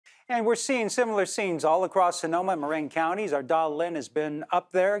And we're seeing similar scenes all across Sonoma and Marin counties. Our Dahl Lynn has been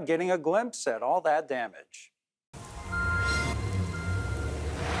up there getting a glimpse at all that damage.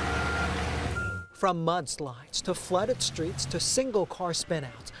 From mudslides to flooded streets to single-car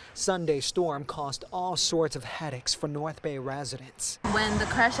spinouts, Sunday's storm caused all sorts of headaches for North Bay residents. When the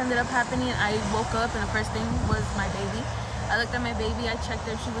crash ended up happening, I woke up and the first thing was my baby. I looked at my baby, I checked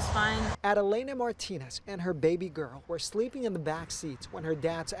her, she was fine. Adelena Martinez and her baby girl were sleeping in the back seats when her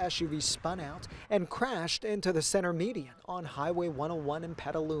dad's SUV spun out and crashed into the center median on Highway 101 in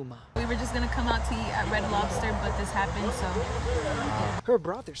Petaluma. We were just gonna come out to eat at Red Lobster, but this happened, so yeah. Her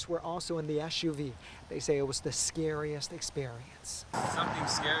brothers were also in the SUV. They say it was the scariest experience. Something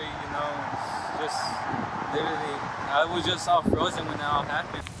scary, you know, just literally, I was just all frozen when that all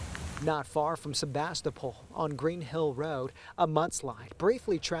happened. Not far from Sebastopol, on Green Hill Road, a mudslide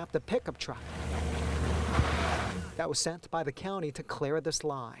briefly trapped a pickup truck that was sent by the county to clear the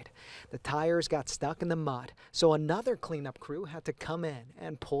slide. The tires got stuck in the mud, so another cleanup crew had to come in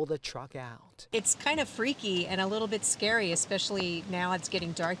and pull the truck out. It's kind of freaky and a little bit scary, especially now it's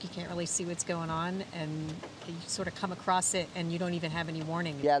getting dark. You can't really see what's going on, and you sort of come across it and you don't even have any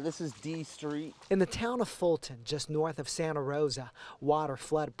warning. Yeah, this is D Street. In the town of Fulton, just north of Santa Rosa, water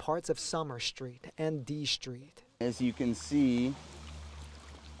flooded parts of Summer Street and D Street. As you can see,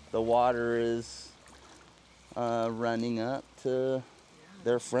 the water is running up to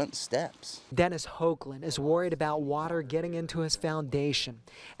their front steps. Dennis Hoagland is worried about water getting into his foundation.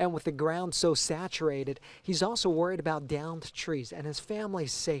 And with the ground so saturated, he's also worried about downed trees and his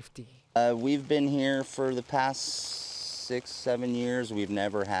family's safety. We've been here for the past 6-7 years. We've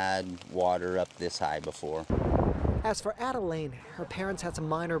never had water up this high before. As for Adelena, her parents had some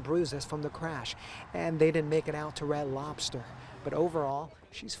minor bruises from the crash, and they didn't make it out to Red Lobster. But overall,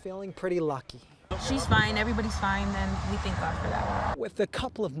 she's feeling pretty lucky. She's fine, everybody's fine, and we thank God for that. With a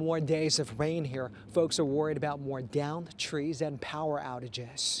couple of more days of rain here, folks are worried about more downed trees and power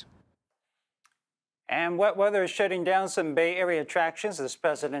outages. And wet weather is shutting down some Bay Area attractions this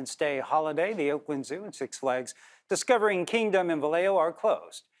President's Day holiday. The Oakland Zoo and Six Flags Discovering Kingdom in Vallejo are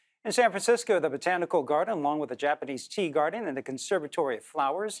closed. In San Francisco, the Botanical Garden, along with the Japanese Tea Garden and the Conservatory of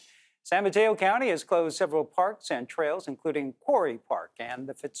Flowers. San Mateo County has closed several parks and trails, including Quarry Park and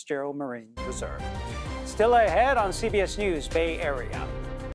the Fitzgerald Marine Reserve. Still ahead on CBS News Bay Area.